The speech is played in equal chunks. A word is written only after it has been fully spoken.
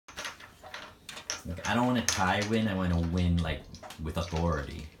Like, I don't want to tie win. I want to win like with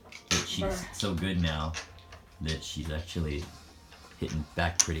authority. But she's so good now that she's actually hitting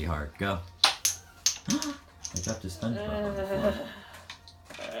back pretty hard. Go. I dropped a Spongebob on the floor.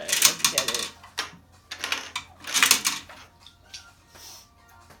 Alright, let's get it.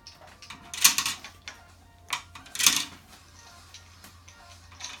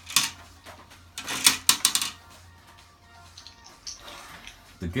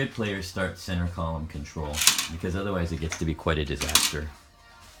 The good players start center column control because otherwise it gets to be quite a disaster.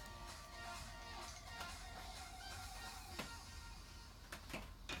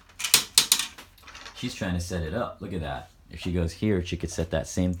 She's trying to set it up. Look at that. If she goes here, she could set that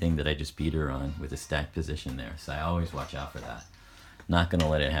same thing that I just beat her on with a stacked position there. So I always watch out for that. Not going to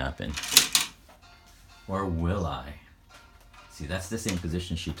let it happen. Or will I? See, that's the same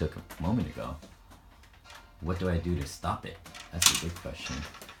position she took a moment ago. What do I do to stop it? That's a big question.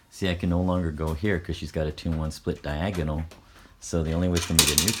 See, I can no longer go here because she's got a 2-1 split diagonal. So the only way for me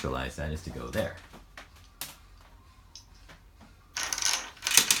to neutralize that is to go there.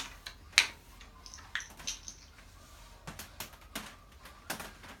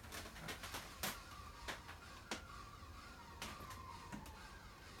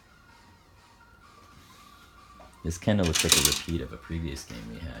 This kind of looks like a repeat of a previous game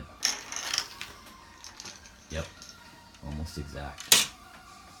we had. Yep, almost exact.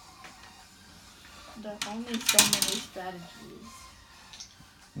 There are only so many strategies.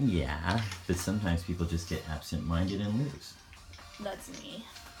 Yeah, but sometimes people just get absent-minded and lose. That's me.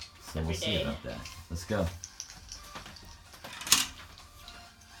 So we'll see about that. Let's go.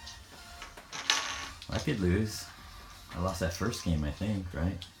 I could lose. I lost that first game, I think,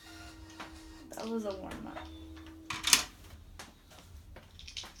 right? That was a warm-up.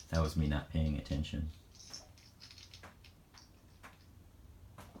 That was me not paying attention.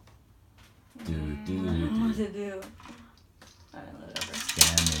 What to do? Alright, whatever.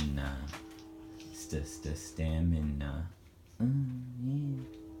 Stamina. Stamina.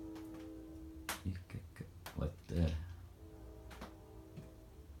 Yeah. What the?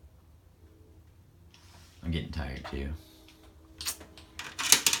 I'm getting tired too.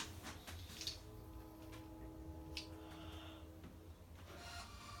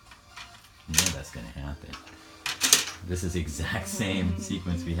 You know that's gonna happen. This is the exact same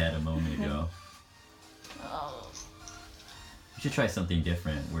sequence we had a moment ago. Oh. You should try something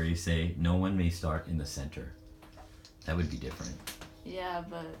different where you say no one may start in the center. That would be different. Yeah,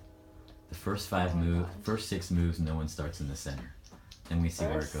 but the first first 6 moves, no one starts in the center. Then we see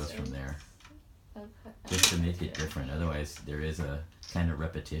where it goes from there. Okay. Just to make it different. Otherwise, there is a kind of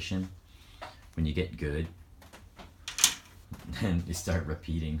repetition. When you get good, then you start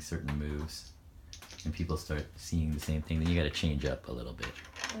repeating certain moves, and people start seeing the same thing. Then you got to change up a little bit.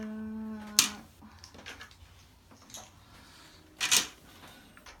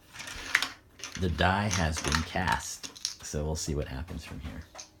 The die has been cast, so we'll see what happens from here.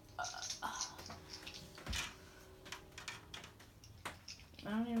 I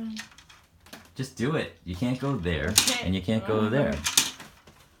don't even... Just do it. You can't go there, and you can't go there.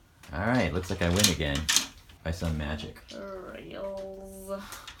 Alright, looks like I win again. By some magic. Rails.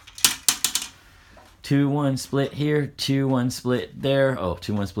 2-1 split here, 2-1 split there. Oh,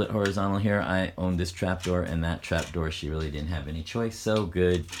 2-1 split horizontal here. I own this trapdoor and that trapdoor. She really didn't have any choice, so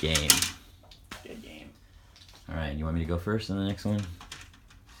good game. Good game. Alright, you want me to go first in the next one?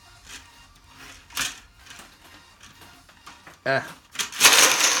 Ah.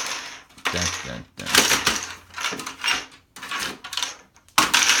 Dun, dun, dun.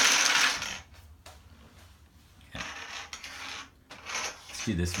 Okay. Let's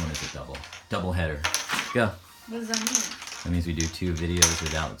do this one as a double header. Go. What does that mean? That means we do 2 videos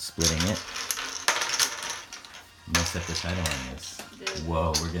without splitting it. No separate title on this. Dude.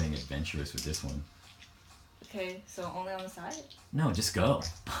 Whoa, we're getting adventurous with this one. Okay, so only on the side? No, just go.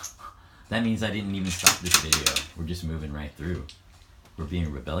 That means I didn't even stop this video. We're just moving right through. We're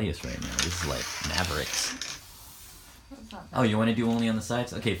being rebellious right now. This is like Mavericks. Oh, you want to do only on the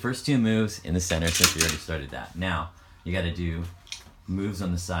sides? Okay, first 2 moves in the center since we already started that. Now, you got to do moves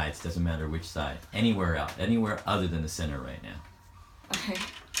on the sides. Doesn't matter which side. Anywhere else. Anywhere other than the center right now. Okay.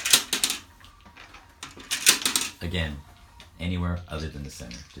 Again, anywhere other than the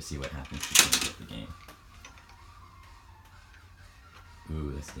center to see what happens to change up the game.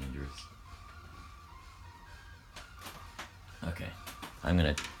 Ooh, that's dangerous. Okay. I'm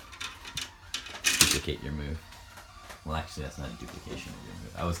gonna duplicate your move. Well, actually, that's not a duplication of your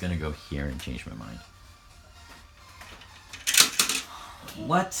move. I was gonna go here and change my mind.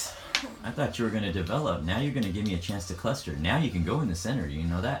 What? I thought you were gonna develop. Now you're gonna give me a chance to cluster. Now you can go in the center. You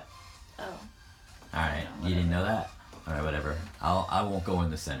know that? Oh. Alright, you didn't know that? Alright, whatever. I won't go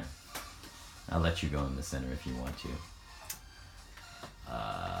in the center. I'll let you go in the center if you want to.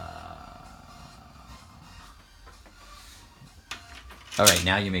 Alright,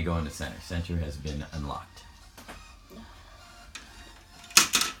 now you may go in the center. Center has been unlocked.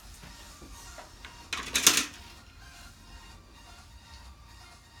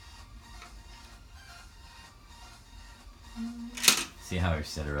 See how I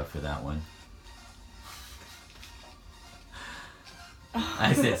set her up for that one?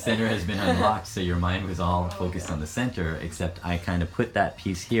 I said center has been unlocked, so your mind was all focused on the center, except I kind of put that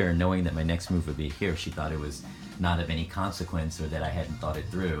piece here, knowing that my next move would be here. She thought it was not of any consequence or that I hadn't thought it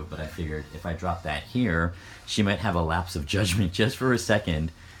through, but I figured if I drop that here, she might have a lapse of judgment just for a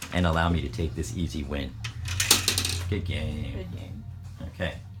second and allow me to take this easy win. Good game. Good game.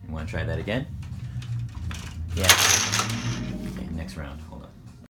 Okay, you want to try that again? Yeah. Okay, next round.